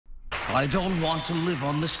I don't want to live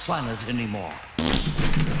on this planet anymore.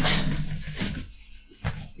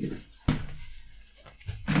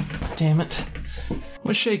 Damn it.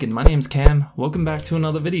 What's shaking? My name's Cam. Welcome back to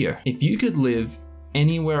another video. If you could live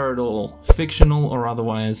anywhere at all, fictional or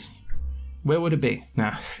otherwise, where would it be?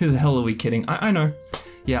 Nah, who the hell are we kidding? I know.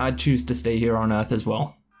 Yeah, I'd choose to stay here on Earth as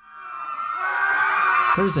well.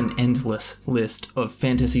 There is an endless list of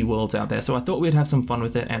fantasy worlds out there, so I thought we'd have some fun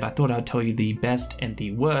with it, and I thought I'd tell you the best and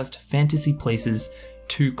the worst fantasy places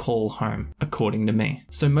to call home, according to me.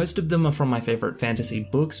 So most of them are from my favorite fantasy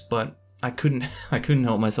books, but I couldn't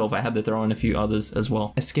help myself. I had to throw in a few others as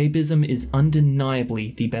well. Escapism is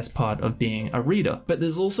undeniably the best part of being a reader, but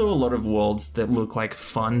there's also a lot of worlds that look like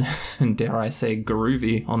fun and, dare I say,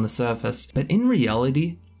 groovy on the surface, but in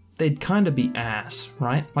reality, they'd kind of be ass,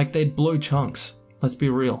 right? Like they'd blow chunks. Let's be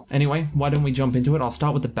real. Anyway, why don't we jump into it? I'll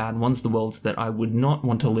start with the bad ones, the worlds that I would not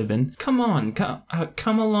want to live in. Come on,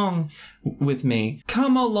 come along with me.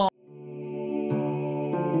 Come along.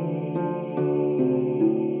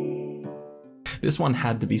 This one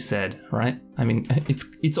had to be said, right? I mean,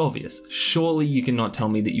 it's obvious. Surely you cannot tell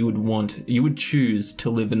me that you would choose to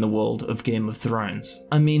live in the world of Game of Thrones.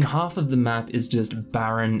 I mean, half of the map is just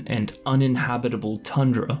barren and uninhabitable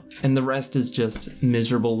tundra, and the rest is just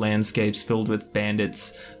miserable landscapes filled with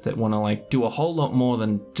bandits that want to like do a whole lot more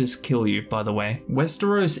than just kill you, by the way.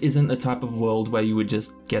 Westeros isn't the type of world where you would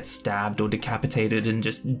just get stabbed or decapitated and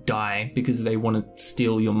just die because they want to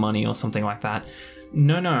steal your money or something like that.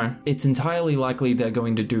 No, it's entirely likely they're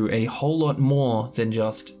going to do a whole lot more than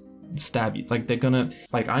just stab you. Like, they're gonna,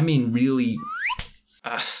 like, I mean really,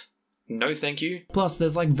 no thank you. Plus,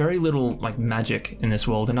 there's like very little like magic in this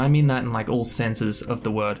world, and I mean that in like all senses of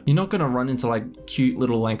the word. You're not gonna run into like cute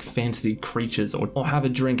little like fantasy creatures or have a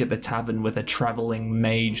drink at the tavern with a traveling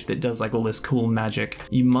mage that does like all this cool magic.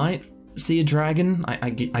 You might see a dragon, I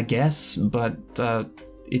guess, but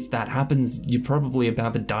if that happens, you're probably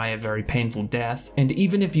about to die a very painful death. And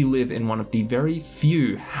even if you live in one of the very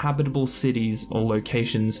few habitable cities or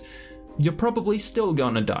locations, you're probably still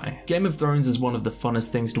gonna die. Game of Thrones is one of the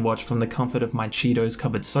funnest things to watch from the comfort of my Cheetos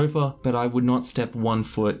covered sofa, but I would not step one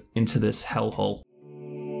foot into this hellhole.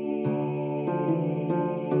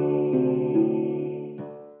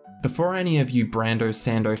 Before any of you Brando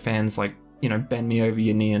Sando fans like, you know, bend me over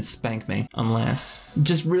your knee and spank me, unless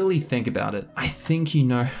just really think about it. I think you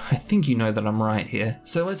know that I'm right here.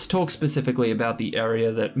 So let's talk specifically about the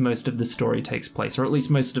area that most of the story takes place, or at least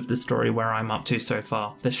most of the story where I'm up to so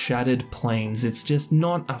far. The Shattered Plains. It's just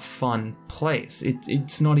not a fun place.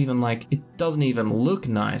 It's not even like, it doesn't even look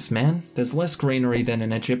nice, man. There's less greenery than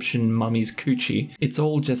an Egyptian mummy's coochie. It's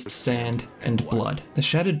all just sand and blood. The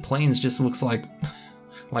Shattered Plains just looks like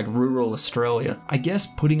rural Australia. I guess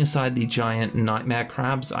putting aside the giant nightmare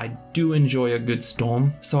crabs, I do enjoy a good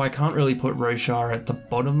storm, so I can't really put Roshar at the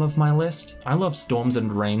bottom of my list. I love storms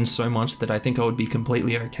and rain so much that I think I would be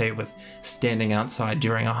completely okay with standing outside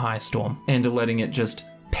during a high storm and letting it just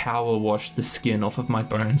power wash the skin off of my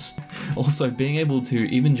bones. Also, being able to,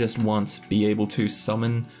 even just once, be able to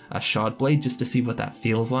summon a shard blade just to see what that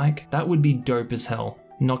feels like, that would be dope as hell.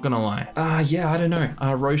 Not gonna lie. Yeah, I don't know.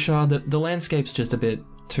 Roshar, the landscape's just a bit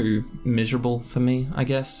too miserable for me, I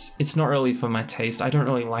guess. It's not really for my taste. I don't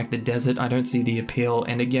really like the desert. I don't see the appeal.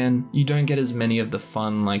 And again, you don't get as many of the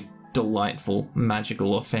fun, like, delightful,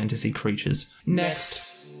 magical, or fantasy creatures.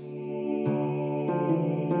 Next.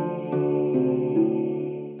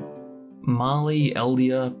 Mali,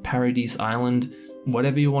 Eldia, Paradise Island,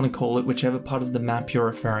 whatever you want to call it, whichever part of the map you're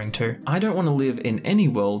referring to. I don't want to live in any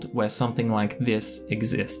world where something like this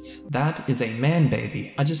exists. That is a man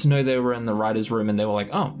baby. I just know they were in the writer's room and they were like,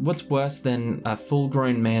 oh, what's worse than a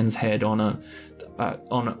full-grown man's head on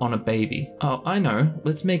a baby? Oh, I know.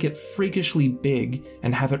 Let's make it freakishly big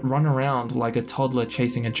and have it run around like a toddler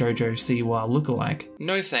chasing a JoJo Siwa lookalike.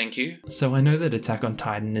 No thank you. So I know that Attack on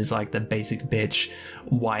Titan is like the basic bitch,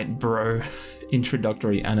 white bro,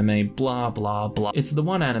 introductory anime, blah blah blah. It's the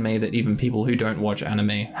one anime that even people who don't watch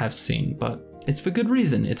anime have seen, but it's for good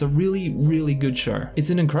reason. It's a really, really good show. It's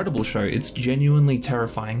an incredible show. It's genuinely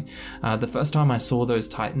terrifying. The first time I saw those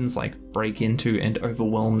titans like break into and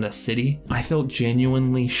overwhelm the city, I felt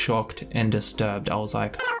genuinely shocked and disturbed. I was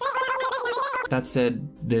like, that said,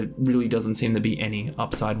 there really doesn't seem to be any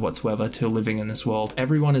upside whatsoever to living in this world.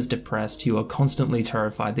 Everyone is depressed, you are constantly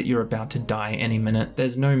terrified that you're about to die any minute.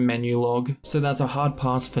 There's no menu log, so that's a hard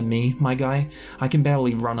pass for me, my guy. I can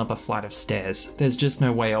barely run up a flight of stairs. There's just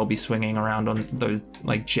no way I'll be swinging around on those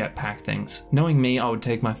like jetpack things. Knowing me, I would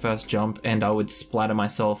take my first jump and I would splatter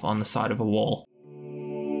myself on the side of a wall.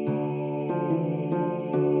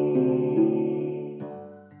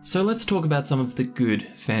 So let's talk about some of the good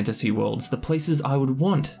fantasy worlds, the places I would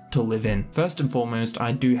want to live in. First and foremost,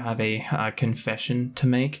 I do have a confession to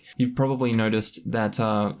make. You've probably noticed that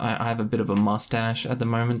I have a bit of a mustache at the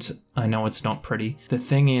moment. I know it's not pretty. The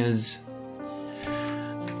thing is...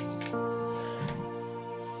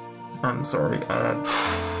 I'm sorry,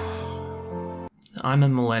 I'm a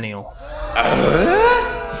millennial.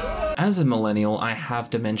 As a millennial, I have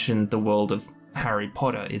to mention the world of Harry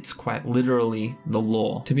Potter. It's quite literally the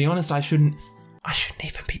law. To be honest, I shouldn't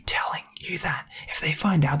even be telling you that. If they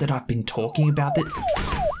find out that I've been talking about it...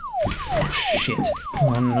 Oh shit.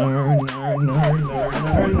 Oh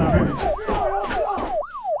no.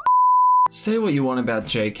 Say what you want about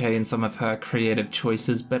JK and some of her creative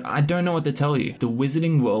choices, but I don't know what to tell you. The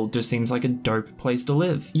Wizarding world just seems like a dope place to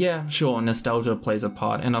live. Yeah, sure, nostalgia plays a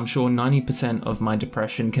part, and I'm sure 90% of my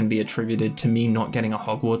depression can be attributed to me not getting a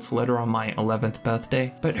Hogwarts letter on my 11th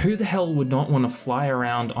birthday. But who the hell would not want to fly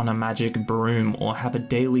around on a magic broom, or have a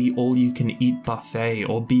daily all-you-can-eat buffet,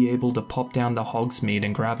 or be able to pop down the Hogsmeade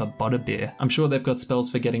and grab a butterbeer? I'm sure they've got spells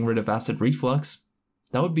for getting rid of acid reflux.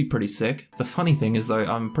 That would be pretty sick. The funny thing is though,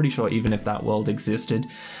 I'm pretty sure even if that world existed,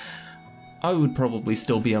 I would probably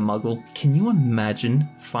still be a muggle. Can you imagine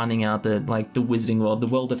finding out that, like, the Wizarding world, the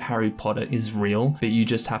world of Harry Potter is real, but you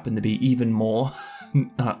just happen to be even more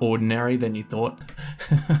ordinary than you thought?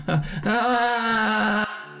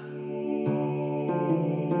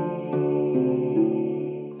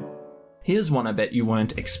 Here's one I bet you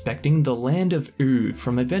weren't expecting, the Land of Ooo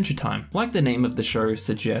from Adventure Time. Like the name of the show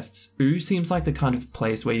suggests, Ooo seems like the kind of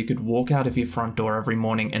place where you could walk out of your front door every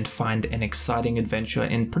morning and find an exciting adventure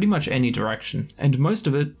in pretty much any direction. And most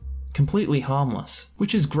of it completely harmless,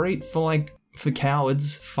 which is great for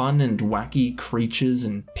cowards, fun and wacky creatures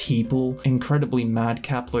and people, incredibly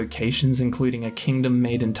madcap locations including a kingdom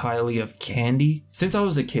made entirely of candy. Since I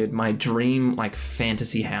was a kid, my dream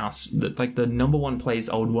fantasy house, the #1 place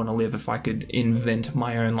I would want to live if I could invent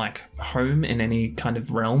my own home in any kind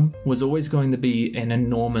of realm, was always going to be an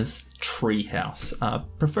enormous tree house,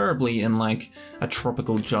 preferably in a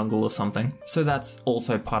tropical jungle or something. So that's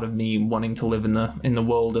also part of me wanting to live in the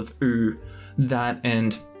world of Ooo. That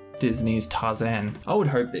and Disney's Tarzan. I would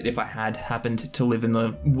hope that if I had happened to live in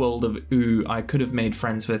the world of Ooo, I could have made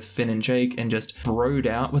friends with Finn and Jake and just broed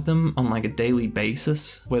out with them on a daily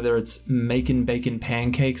basis, whether it's making bacon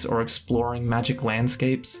pancakes or exploring magic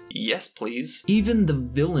landscapes. Yes, please. Even the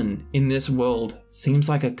villain in this world seems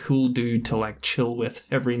like a cool dude to chill with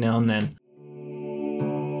every now and then.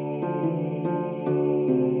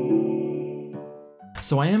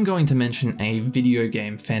 So I am going to mention a video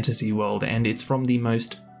game fantasy world, and it's from the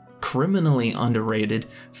most criminally underrated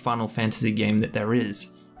Final Fantasy game that there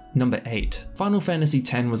is. Number 8. Final Fantasy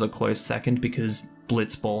X was a close second because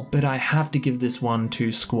Blitzball, but I have to give this one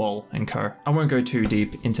to Squall and Co. I won't go too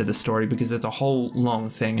deep into the story because it's a whole long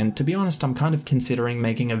thing, and to be honest, I'm kind of considering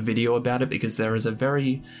making a video about it because there is a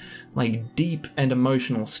very deep and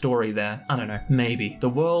emotional story there. I don't know, maybe. The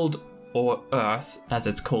world, or Earth, as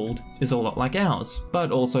it's called, is a lot like ours,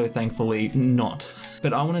 but also thankfully not.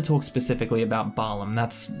 But I want to talk specifically about Barlam.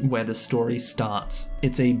 That's where the story starts.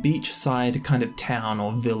 It's a beachside kind of town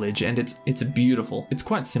or village, and it's beautiful. It's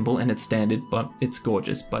quite simple and it's standard, but it's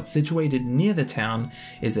gorgeous. But situated near the town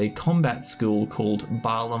is a combat school called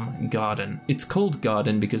Barlam Garden. It's called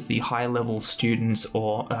Garden because the high-level students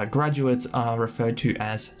or graduates are referred to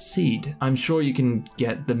as Seed. I'm sure you can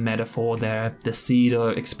get the metaphor there. The Seed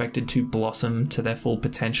are expected to blossom to their full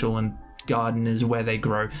potential, and garden is where they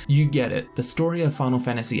grow. You get it. The story of Final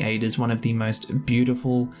Fantasy VIII is one of the most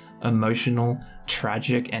beautiful, emotional,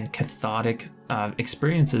 tragic, and cathartic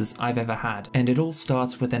experiences I've ever had. And it all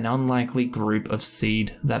starts with an unlikely group of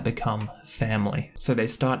Seed that become family. So they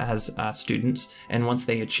start as students, and once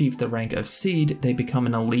they achieve the rank of Seed, they become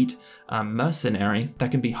an elite mercenary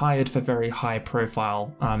that can be hired for very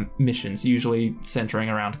high-profile missions, usually centering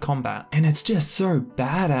around combat. And it's just so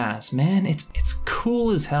badass, man. It's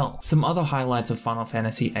cool as hell. Some other highlights of Final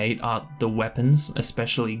Fantasy VIII are the weapons,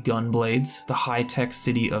 especially gunblades, the high-tech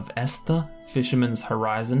city of Esther, Fisherman's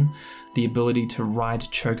Horizon, the ability to ride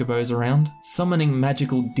chocobos around, summoning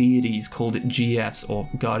magical deities called GFs or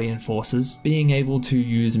Guardian Forces, being able to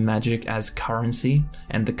use magic as currency,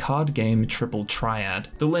 and the card game Triple Triad.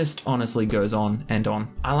 The list honestly goes on and on.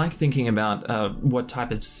 I like thinking about what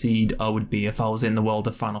type of Seed I would be if I was in the world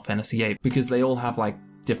of Final Fantasy VIII, because they all have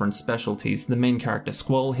different specialties. The main character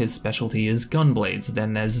Squall, his specialty is gunblades.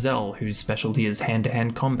 Then there's Zell, whose specialty is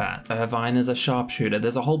hand-to-hand combat. Irvine is a sharpshooter.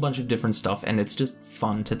 There's a whole bunch of different stuff, and it's just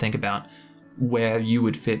fun to think about where you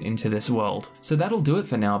would fit into this world. So that'll do it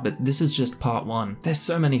for now, but this is just part 1. There's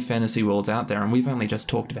so many fantasy worlds out there, and we've only just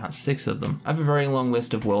talked about 6 of them. I have a very long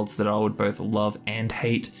list of worlds that I would both love and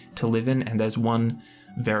hate to live in, and there's one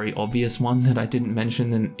very obvious one that I didn't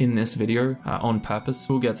mention in this video on purpose.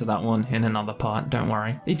 We'll get to that one in another part, don't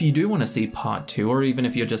worry. If you do want to see part 2, or even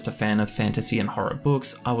if you're just a fan of fantasy and horror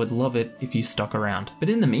books, I would love it if you stuck around. But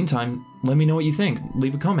in the meantime, let me know what you think.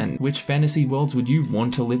 Leave a comment. Which fantasy worlds would you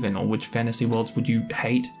want to live in, or which fantasy worlds would you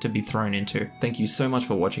hate to be thrown into? Thank you so much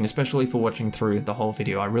for watching, especially for watching through the whole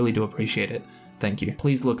video. I really do appreciate it. Thank you.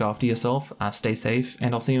 Please look after yourself, stay safe,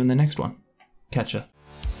 and I'll see you in the next one. Catch ya.